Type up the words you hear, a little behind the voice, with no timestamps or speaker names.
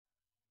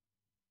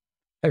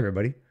Hey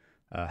everybody,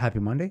 happy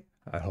Monday.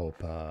 I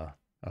hope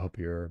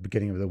your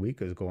beginning of the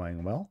week is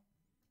going well.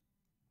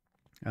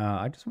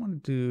 I just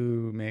wanted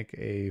to make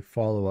a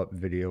follow-up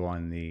video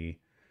on the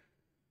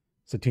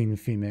Satine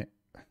Phoenix.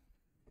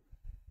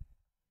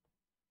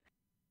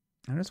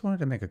 I just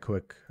wanted to make a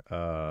quick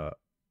update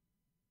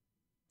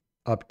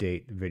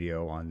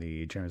video on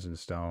the Jamison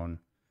Stone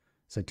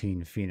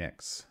Satine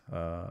Phoenix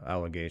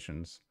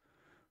allegations.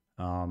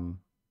 Um,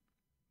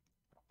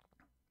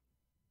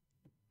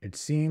 it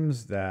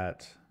seems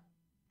that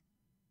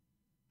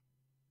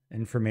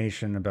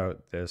information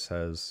about this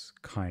has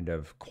kind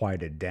of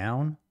quieted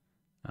down.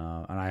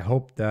 And I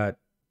hope that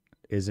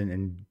isn't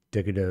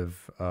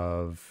indicative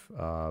of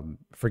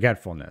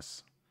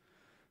forgetfulness.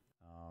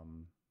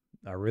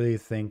 I really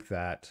think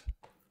that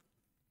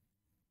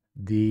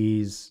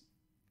these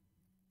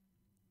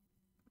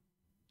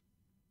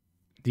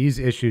these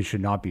issues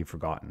should not be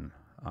forgotten.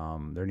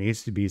 There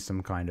needs to be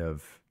some kind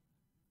of.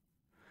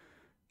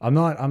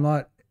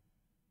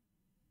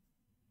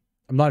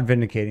 I'm not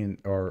vindicating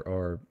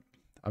or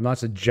I'm not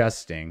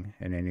suggesting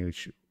in any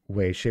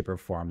way, shape, or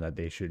form that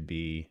they should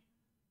be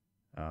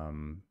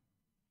um,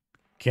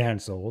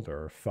 canceled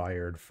or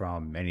fired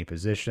from any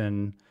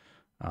position.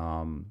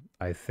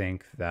 I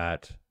think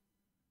that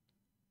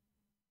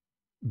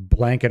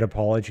blanket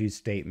apology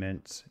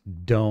statements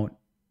don't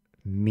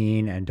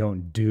mean and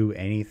don't do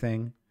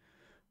anything.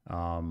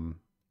 Um,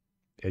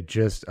 it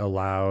just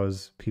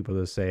allows people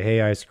to say,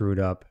 "Hey, I screwed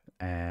up,"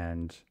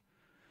 and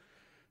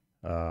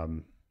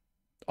um,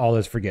 all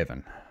is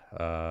forgiven.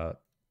 Uh,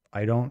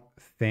 I don't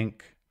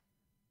think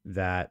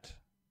that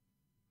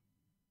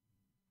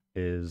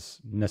is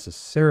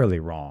necessarily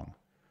wrong.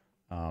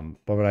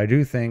 But what I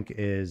do think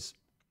is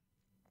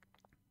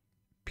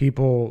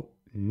people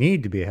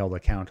need to be held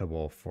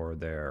accountable for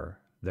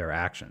their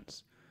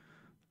actions.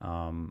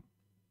 Um,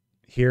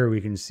 Here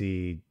we can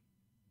see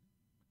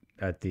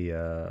at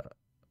the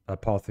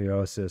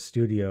Apotheosis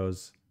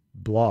Studios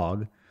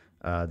blog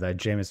that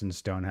Jamison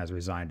Stone has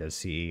resigned as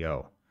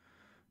CEO.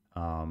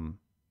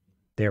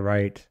 They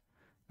write,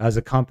 as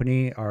a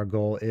company, our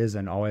goal is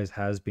and always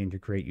has been to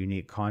create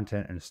unique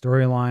content and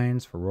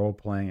storylines for role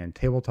playing and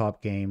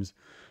tabletop games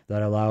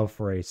that allow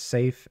for a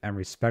safe and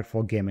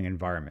respectful gaming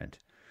environment.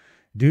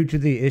 Due to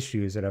the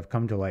issues that have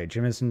come to light,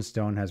 Jamison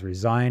Stone has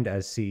resigned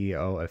as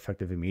CEO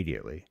effective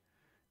immediately.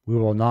 We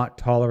will not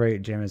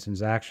tolerate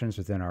Jamison's actions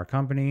within our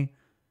company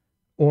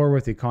or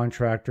with the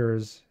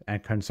contractors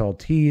and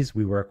consultees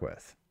we work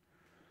with.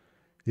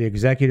 The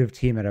executive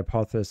team at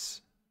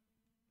Apotheosis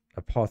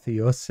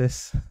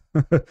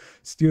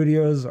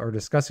Studios are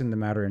discussing the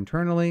matter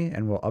internally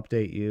and will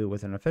update you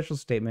with an official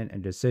statement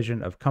and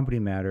decision of company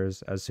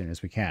matters as soon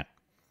as we can.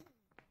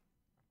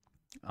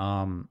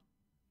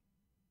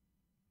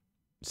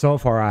 So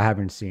far, I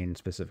haven't seen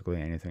specifically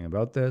anything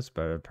about this,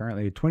 but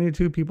apparently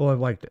 22 people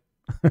have liked it.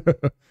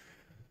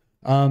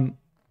 um,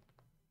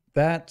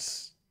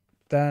 that's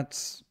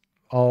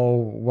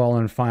all well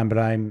and fine, but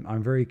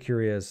I'm very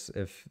curious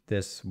if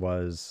this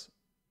was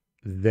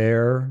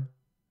their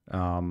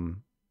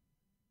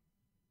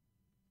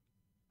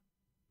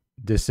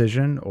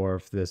decision or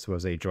if this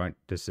was a joint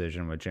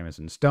decision with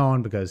Jamison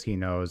Stone, because he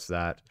knows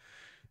that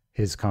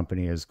his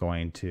company is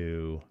going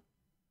to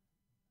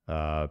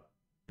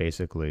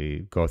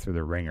basically go through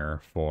the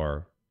ringer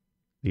for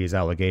these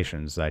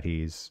allegations that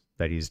he's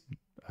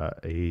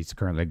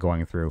currently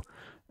going through.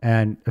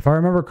 And if I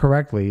remember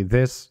correctly,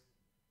 this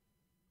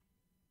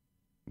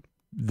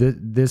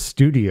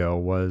studio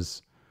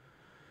was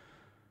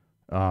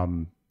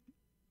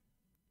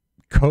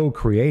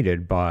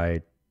co-created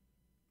by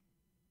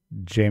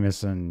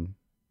Jamison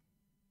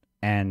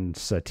and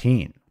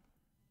Satine.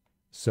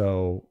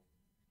 So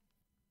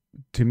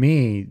to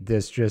me,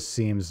 this just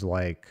seems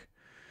like,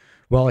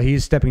 well,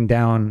 he's stepping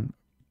down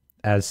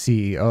as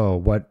CEO.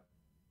 What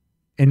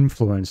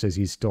influence does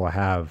he still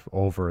have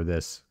over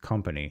this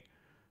company?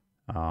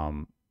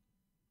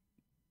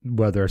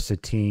 Whether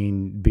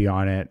Satine be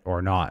on it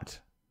or not.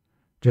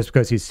 Just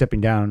because he's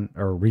stepping down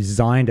or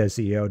resigned as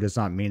CEO does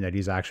not mean that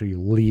he's actually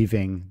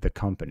leaving the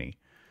company.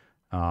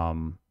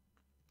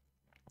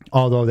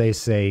 Although they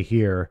say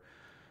here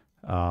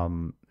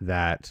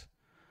that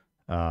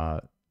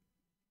due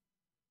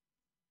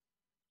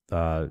to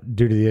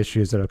the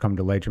issues that have come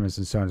to light,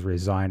 Jamison Stone has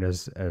resigned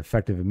as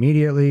effective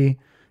immediately,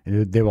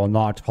 and they will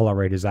not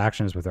tolerate his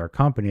actions with our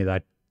company.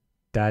 That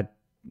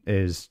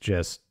is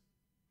just,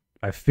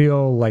 I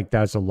feel like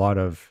that's a lot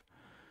of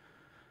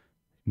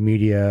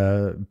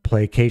media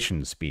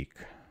placation speak.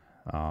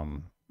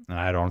 And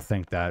I don't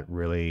think that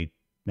really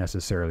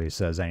necessarily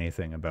says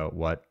anything about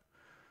what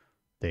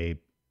they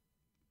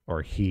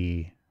or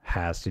he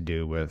has to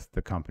do with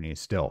the company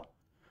still.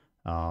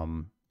 They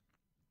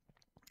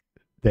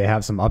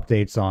have some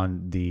updates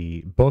on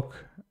the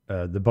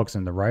books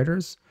and the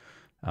writers.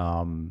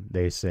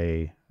 They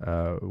say,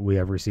 we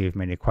have received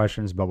many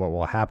questions about what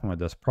will happen with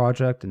this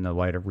project in the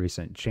light of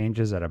recent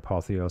changes at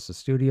Apotheosis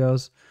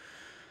Studios.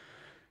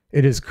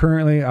 It is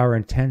currently our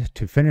intent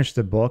to finish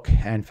the book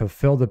and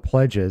fulfill the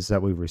pledges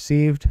that we've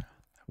received.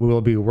 We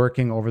will be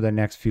working over the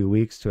next few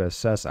weeks to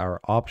assess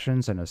our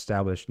options and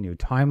establish new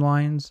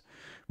timelines.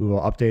 We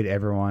will update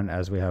everyone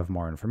as we have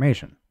more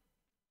information.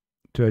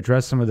 To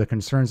address some of the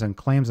concerns and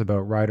claims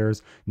about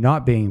writers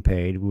not being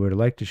paid, we would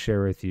like to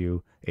share with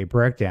you a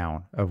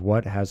breakdown of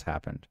what has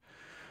happened.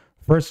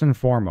 First and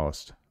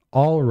foremost,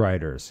 all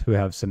writers who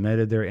have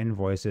submitted their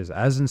invoices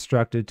as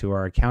instructed to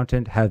our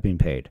accountant have been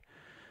paid.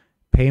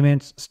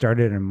 Payments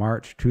started in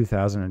March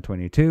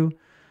 2022,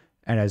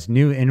 and as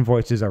new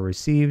invoices are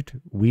received,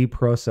 we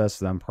process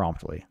them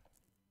promptly.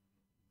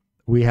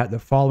 We had the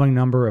following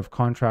number of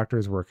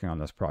contractors working on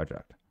this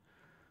project.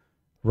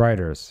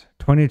 Writers,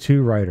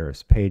 22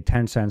 writers, paid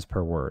 10 cents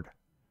per word.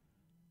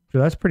 So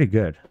that's pretty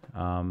good.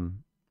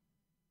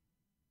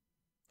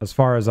 As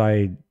far as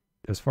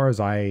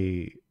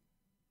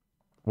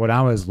when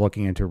I was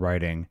looking into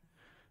writing,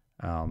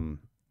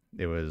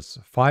 it was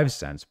 5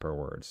 cents per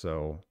word.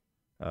 So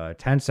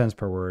 10 cents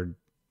per word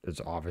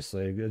is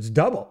obviously, it's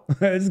double.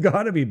 It's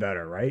got to be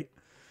better, right?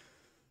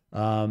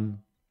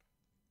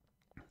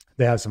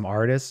 They have some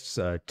artists,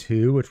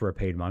 2 which were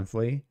paid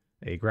monthly,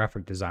 a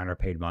graphic designer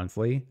paid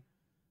monthly,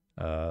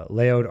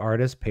 layout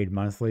artist paid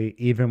monthly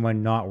even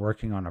when not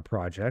working on a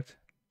project.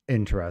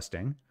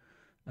 Interesting.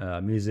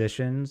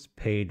 Musicians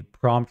paid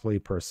promptly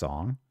per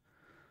song,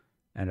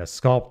 and a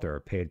sculptor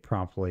paid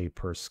promptly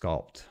per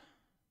sculpt.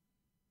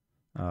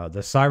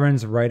 The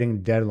Sirens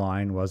writing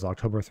deadline was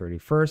October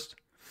 31st.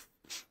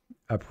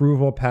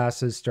 Approval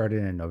passes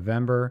started in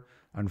November.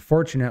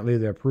 Unfortunately,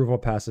 the approval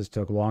passes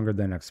took longer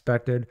than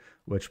expected,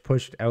 which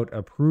pushed out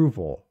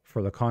approval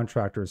for the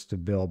contractors to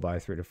bill by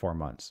 3 to 4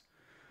 months.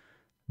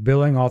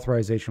 Billing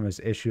authorization was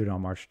issued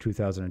on March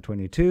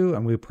 2022,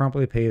 and we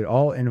promptly paid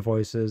all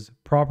invoices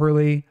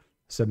properly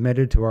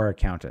submitted to our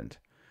accountant.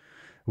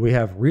 We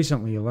have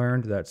recently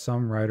learned that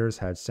some writers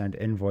had sent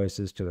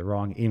invoices to the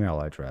wrong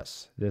email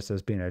address. This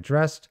has been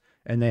addressed,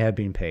 and they have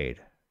been paid.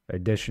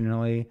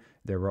 Additionally,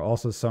 there were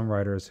also some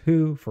writers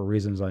who, for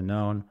reasons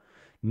unknown,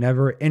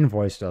 never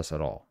invoiced us at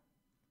all.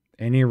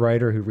 Any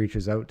writer who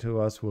reaches out to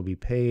us will be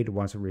paid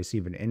once we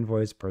receive an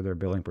invoice per their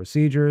billing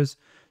procedures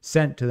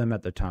sent to them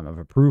at the time of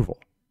approval.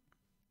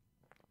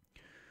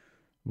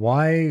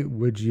 Why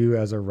would you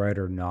as a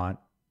writer not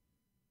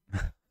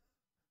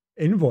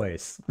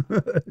invoice?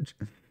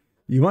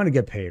 You want to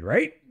get paid,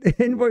 right?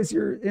 Invoice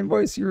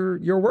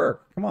your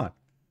work. Come on.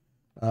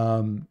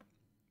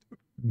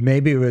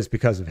 Maybe it was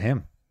because of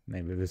him.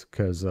 Maybe it was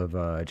because of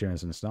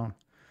Jamison Stone.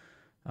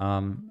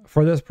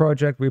 For this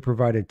project, we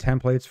provided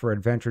templates for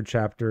adventure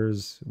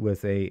chapters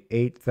with a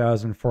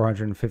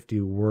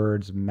 8,450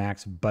 words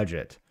max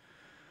budget.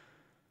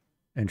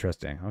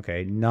 Interesting.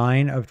 Okay.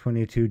 9 of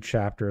 22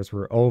 chapters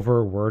were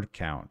over word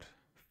count.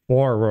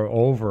 4 were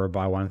over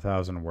by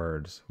 1,000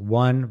 words.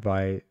 1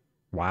 by,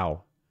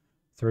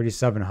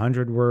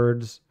 3,700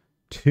 words.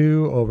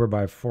 2 over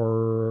by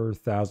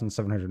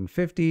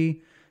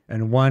 4,750.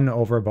 And 1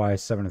 over by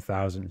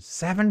 7,000.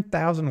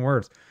 7,000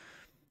 words.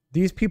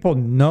 These people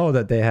know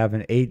that they have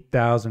an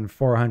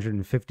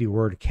 8,450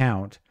 word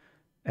count,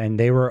 and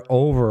they were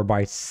over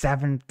by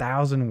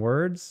 7,000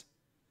 words.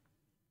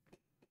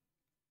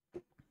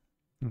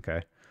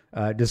 Okay.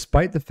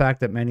 Despite the fact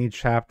that many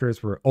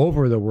chapters were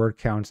over the word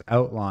counts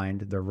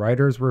outlined, the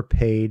writers were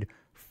paid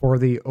for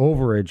the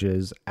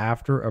overages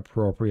after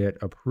appropriate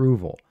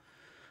approval.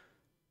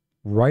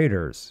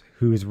 Writers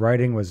whose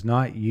writing was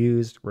not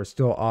used were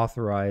still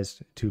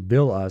authorized to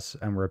bill us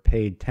and were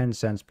paid 10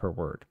 cents per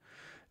word.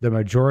 The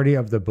majority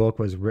of the book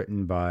was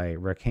written by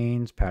Rick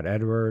Haynes, Pat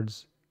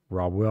Edwards,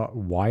 Rob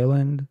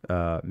Weiland,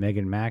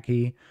 Megan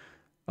Mackey,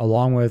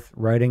 along with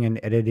writing and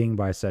editing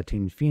by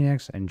Satine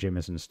Phoenix and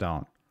Jamison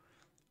Stone.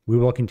 We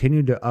will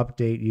continue to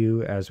update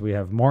you as we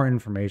have more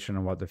information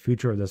on what the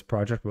future of this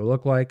project will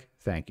look like.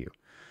 Thank you.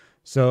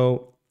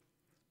 So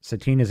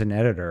Satine is an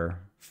editor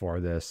for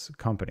this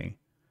company.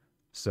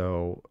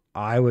 So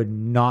I would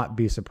not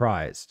be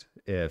surprised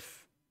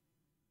if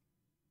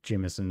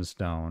Jamison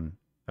Stone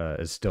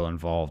is still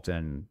involved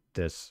in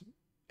this,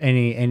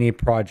 any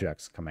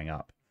projects coming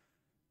up.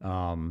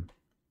 I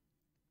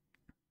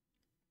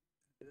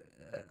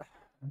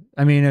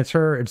mean,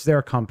 it's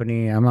their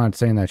company. I'm not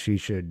saying that she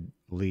should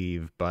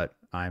leave, but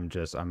I'm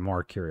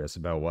more curious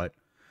about what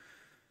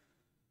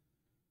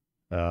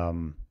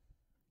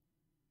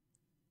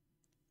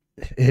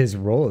his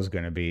role is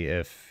going to be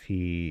if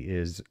he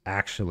is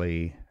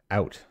actually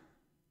out.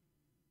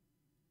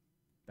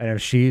 And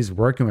if she's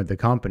working with the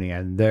company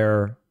and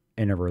they're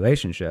in a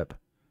relationship,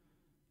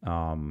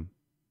 like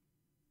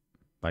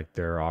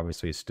they're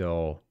obviously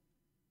still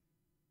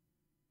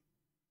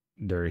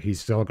he's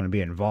still going to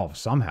be involved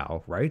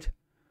somehow, right?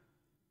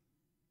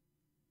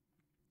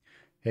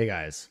 Hey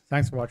guys,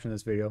 thanks for watching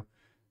this video.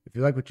 If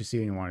you like what you see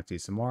and you want to see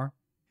some more,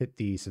 hit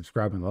the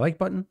subscribe and the like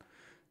button.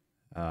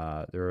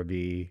 There will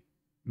be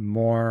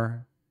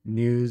more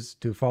news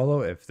to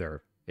follow if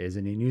there is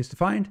any news to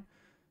find.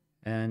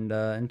 And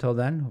until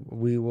then,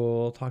 we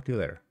will talk to you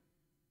later.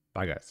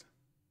 Bye guys.